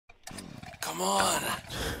Come on.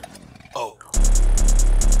 Oh.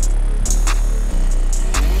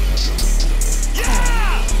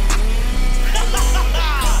 Yeah!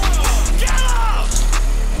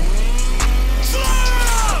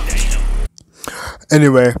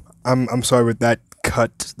 Anyway, I'm sorry with that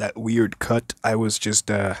cut, that weird cut. I was just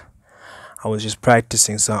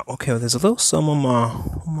practicing some. Okay, well, there's a little some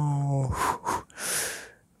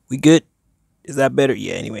we good? Is that better?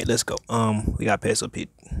 Yeah, anyway, let's go. We got Peso Pete.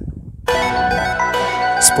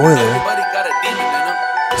 Spoiler. Everybody got a demon in them.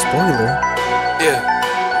 Spoiler. Yeah.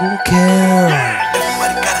 Who cares?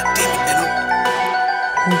 Everybody got a demon in them.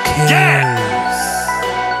 Who cares?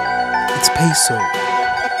 It's Peso.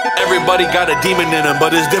 Everybody got a demon in him,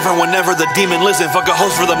 but it's different whenever the demon listen. Fuck a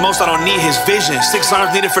host for the most, I don't need his vision. 6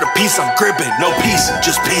 arms needed for the piece I'm gripping. No peace,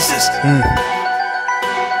 just pieces.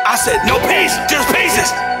 I said no peace, just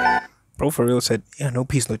pieces. Bro for real said, yeah, no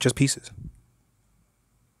peace, no, just pieces.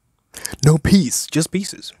 No peace, just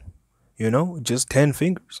pieces. You know, just 10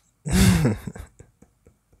 fingers.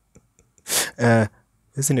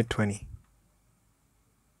 Isn't it 20?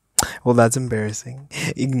 Well, that's embarrassing.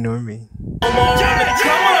 Ignore me.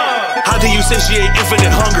 How do you satiate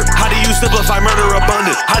infinite hunger? How do you simplify murder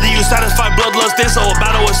abundance? How do you satisfy bloodlust? This whole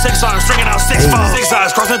battle with 6 arms, stringing out 6 falls. 6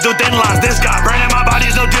 eyes, crossing through thin lines. This guy, branding my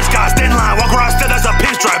body's no disguise. Thin line, walk around still as a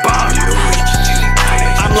pinstripe bomb.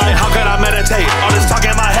 I'm like, how could I meditate? All this talk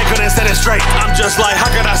in my head couldn't set it straight. I'm just like, how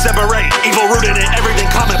could I separate? Evil rooted in everything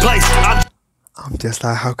commonplace. I'm just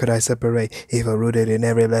like, how could I separate evil rooted in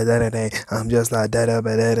every day? I'm just like that,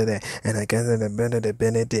 and I guess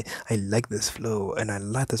it. I like this flow, and I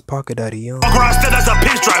like this pocket out of you. Walk around still as a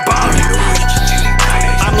pinstripe bomb.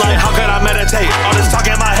 I'm like, how could I meditate? All this talk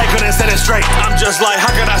in my head couldn't set it straight. I'm just like, how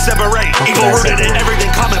could I separate? Evil rooted in everything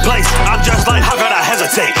commonplace. I'm just like, how could I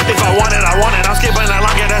hesitate? If I want it, I want it. I'm skipping that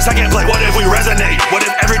line, get that second play. What if we resonate? What if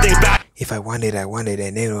everything back? If I want it, I want it,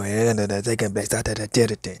 and the second place.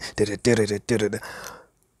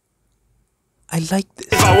 I like this.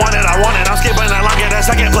 If I want it, I want it. I'm skipping that line, get that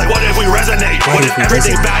second play. What if we resonate? What if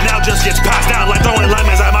everything bad now just gets passed down like throwing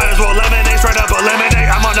lemons? I might as well lemonade, straight up eliminate.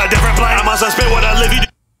 I'm on a different plane. I'm on some spit what I live. You.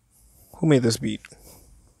 Who made this beat?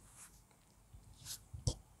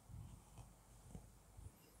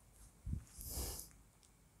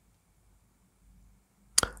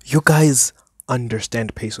 You guys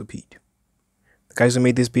understand Peso Pete. The guys who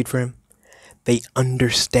made this beat for him, they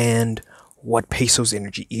understand what Peso's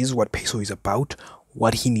energy is, what Peso is about,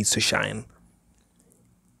 what he needs to shine.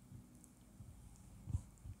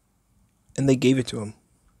 And they gave it to him.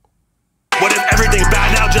 What if everything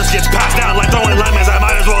bad now just gets passed down like throwing lemons? I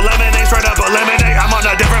might as well lemonade, straight up eliminate. I'm on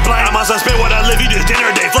a different plane. I'm on some spit what I live. You just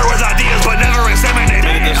dinner date, flirt with ideas, but never inseminate.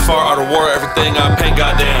 Made it this far out of war, everything I paint,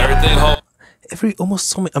 goddamn, everything whole. Almost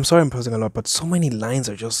so many, I'm sorry I'm posting a lot, but so many lines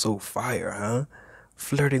are just so fire, huh?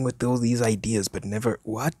 Flirting with all these ideas, but never,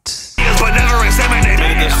 what? But never inseminate.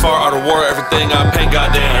 Made it this far out of war, everything I paint,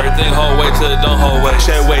 goddamn, everything hold weight till it don't hold weight.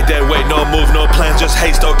 Shed weight, dead weight, no move, no plans, just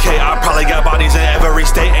haste, okay. I probably got bodies in every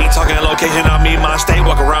state, ain't talking location, I mean my state.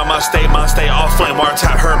 Walk around my state off flame, wire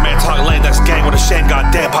tap, her man, talk lane, that's gang with a shame,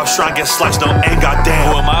 goddamn. Pop shrine, get sliced, no aim, goddamn.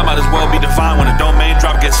 Who am I? Might as well be divine when a domain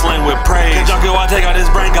drop, get slain with praise. Can junkie, I take out his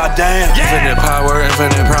brain, goddamn. Yeah. Infinite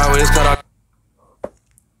power is cut out.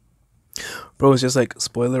 Bro, it's just like,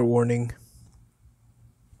 spoiler warning.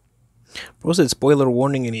 Bro said spoiler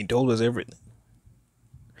warning and he told us everything.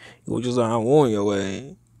 He was just like, I want your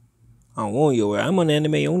way. I want your way. I'm on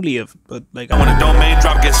anime only, but like, when a domain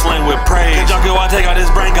drop, get slain with praise. Can junkie, I take out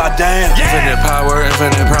his brain, goddamn. Yeah. Infinite power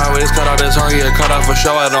is cut out this heart, yeah, cut off for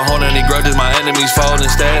show. I don't hold any grudges, my enemies fold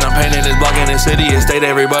instead. I'm painting this block in the city and state.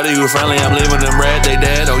 Everybody who friendly, I'm leaving them red, they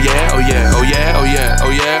dead. Oh yeah, oh yeah, oh yeah, oh yeah,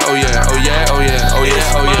 oh yeah, oh yeah, oh yeah, oh yeah, oh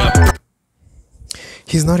yeah, oh yeah.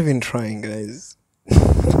 He's not even trying, guys.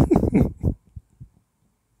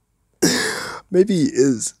 Maybe he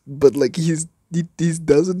is, but like he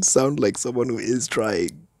doesn't sound like someone who is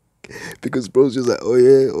trying. Because bro's just like, oh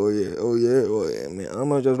yeah, oh yeah, oh yeah, oh yeah, man, I'm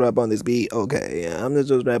gonna just rap on this beat, okay, yeah, I'm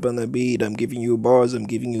just rap on the beat, I'm giving you bars, I'm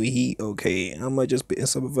giving you heat, okay, I'm gonna just spit in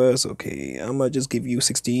some verse, okay, I'm gonna just give you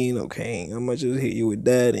 16, okay, I'm gonna just hit you with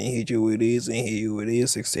that, and hit you with this, and hit you with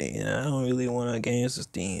this, 16, I don't really wanna gain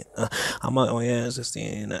 16, I'm like, oh yeah,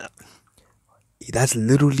 16, that's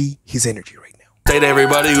literally his energy right now. State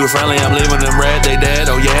everybody who friendly, I'm leaving them red, they dead.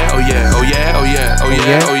 Oh yeah, oh yeah, oh yeah, oh yeah, oh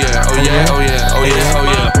yeah, oh yeah, oh yeah, oh yeah, oh yeah, oh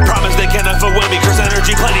yeah. Promise they can't overwhelm me, cause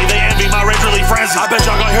energy plenty, they envy my rage really frenzy. I bet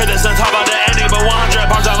y'all gonna hear this and talk about the ending, but 100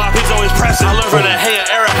 bars on my piece always pressing. I learned from the hey and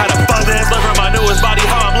Eric how to buzz this. Learn from my newest body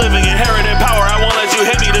how I'm living, inherited power. I won't let you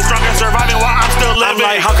hit me, the strongest surviving while I'm still living.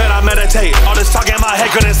 I'm like, how could I meditate? All this talk in my head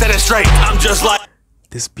couldn't set it straight. I'm just like,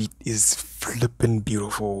 This beat is flippin'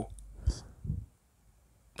 beautiful.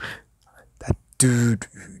 That dude,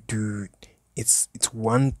 it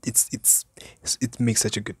makes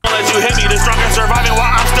such a good. Let you hit me, the strongest surviving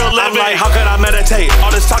while I'm still living. I'm like, how could I meditate?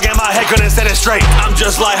 All this talk in my head couldn't set it straight. I'm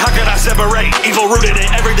just like, how could I separate? Evil rooted in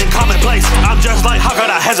everything commonplace. I'm just like, how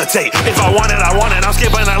could I hesitate? If I want it, I want it. I'm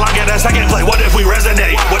skipping that line, get that second play. What if we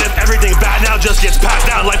resonate? What if everything bad now just gets passed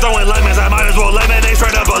down? Like throwing lemons, I might as well lemonade.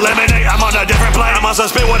 Straight up eliminate. I'm on a different plane. I'm on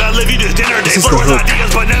suspend what I live, you just dinner date. Flirt with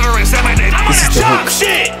ideas, but never inseminate. I'm on that chop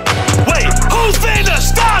shit. Wait, who's finna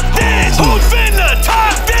stop this? Who's finna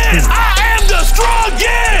top this? I am the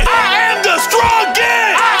strongest. I am the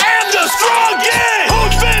strongest. I am the strongest.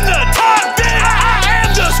 Who's finna top this? I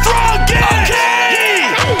am the strongest.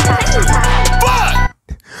 Fuck.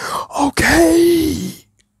 Okay.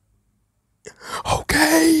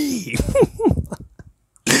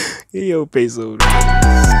 Yo, Peso.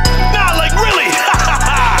 Nah, like really?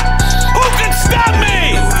 Who can stop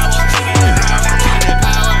me?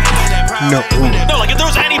 No, like if there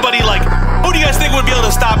was anybody, like, who do you guys think would be able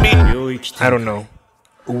to stop me? I don't know.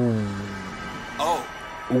 Ooh.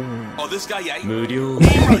 Oh, this guy, yeah, he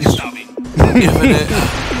really stop me. Infinite.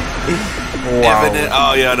 Wow. Infinite.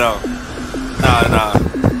 Oh yeah, no. Nah.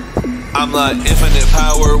 I'm like infinite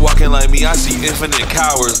power, walking like me. I see infinite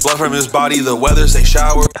cowards. Blood from his body, the weather say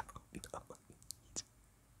shower.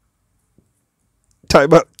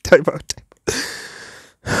 Time out.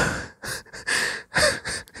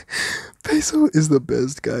 Peso is the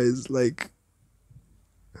best, guys. Like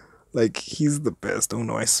he's the best. Oh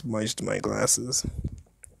no, I smudged my glasses.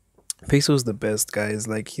 Peso's the best, guys.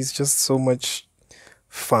 Like he's just so much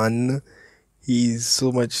fun. He's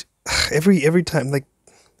so much every time. Like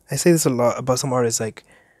I say this a lot about some artists. Like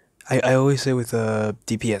I always say with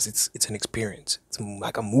DPS, it's an experience. It's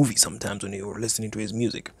like a movie sometimes when you're listening to his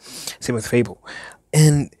music. Same with Fable,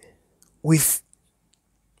 and with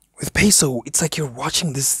Peso, it's like you're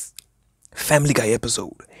watching this Family Guy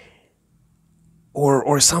episode,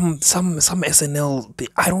 or some SNL.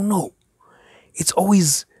 I don't know. It's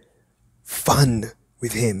always fun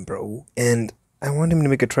with him, bro. And I want him to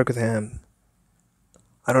make a track with Ham.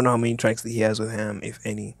 I don't know how many tracks that he has with Ham, if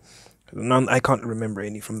any. I can't remember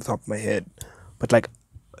any from the top of my head. But like,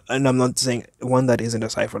 and I'm not saying one that isn't a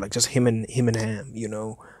cipher. Like just him and Ham, you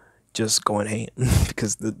know, just going ham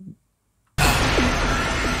because the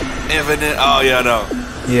Infinite. Oh yeah, no.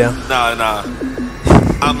 Yeah. Nah.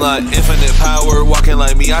 I'm like infinite power, walking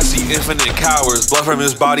like me. I see infinite cowards. Blood from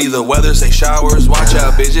his body, the weather say showers. Watch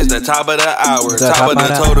out, bitches, the top of the hour. Top of the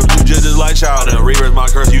totem, you just like chowder. Reverse my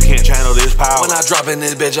curse, you can't channel this power. When I drop in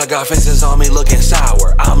this bitch, I got faces on me looking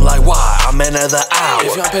sour. I'm like, why? I'm in the hour.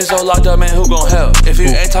 If your peso locked up, man, who gon' help? If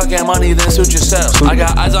you ain't talking money, then suit yourself. I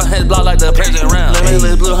got eyes on his block like the prison round.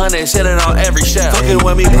 Limitless blue honey sitting on every shelf. Fucking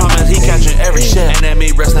with me, promise he catching every shell. And then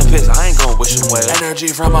me rest in peace, I ain't gon' wish him well.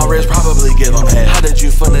 Energy from my wrist probably give him head. How did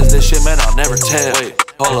you finish this shit, man? I'll never tell. Wait,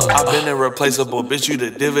 hold up, I've been irreplaceable. Bitch, you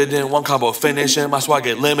the dividend. One combo finishing. My swag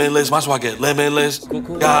get limitless. My swag get limitless.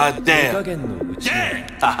 God damn.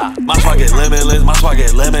 My swag get limitless. My swag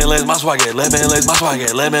get limitless. My swag get limitless. My swag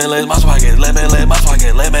get limitless. My swag get limitless. My swag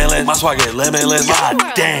get limitless. My swag get limitless. God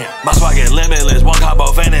damn. My swag get limitless. One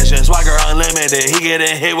combo finishing. Swagger unlimited. He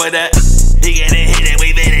getting hit with that. He getting hit and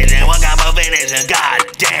we finishing. One combo finishing. God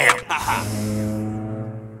damn.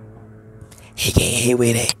 He getting hit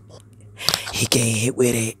with it. He getting hit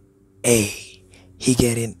with it. Hey, he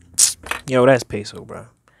getting. Yo, that's Peso, bro.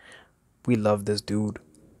 We love this dude.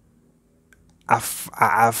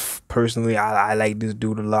 I've personally, I like this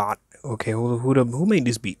dude a lot. Okay, who made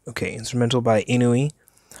this beat? Okay, instrumental by Inui,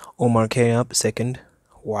 Omar K-Up, second,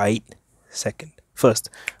 White, second.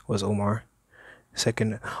 First was Omar,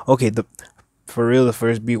 second. Okay, for real, the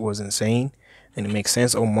first beat was insane, and it makes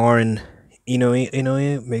sense. Omar and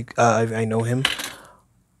Inui make. I know him.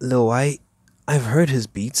 Lil White, I've heard his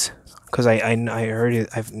beats because I heard it.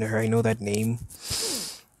 I know that name,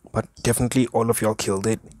 but definitely all of y'all killed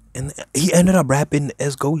it. And he ended up rapping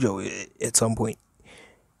as Gojo at some point.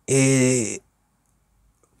 It's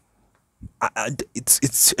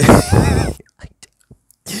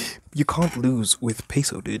you can't lose with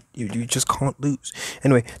Peso, dude. You just can't lose.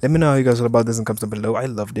 Anyway, let me know how you guys feel about this in the comments down below. I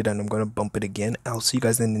loved it and I'm gonna bump it again. I'll see you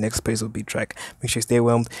guys in the next Peso beat track. Make sure you stay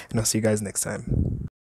whelmed and I'll see you guys next time.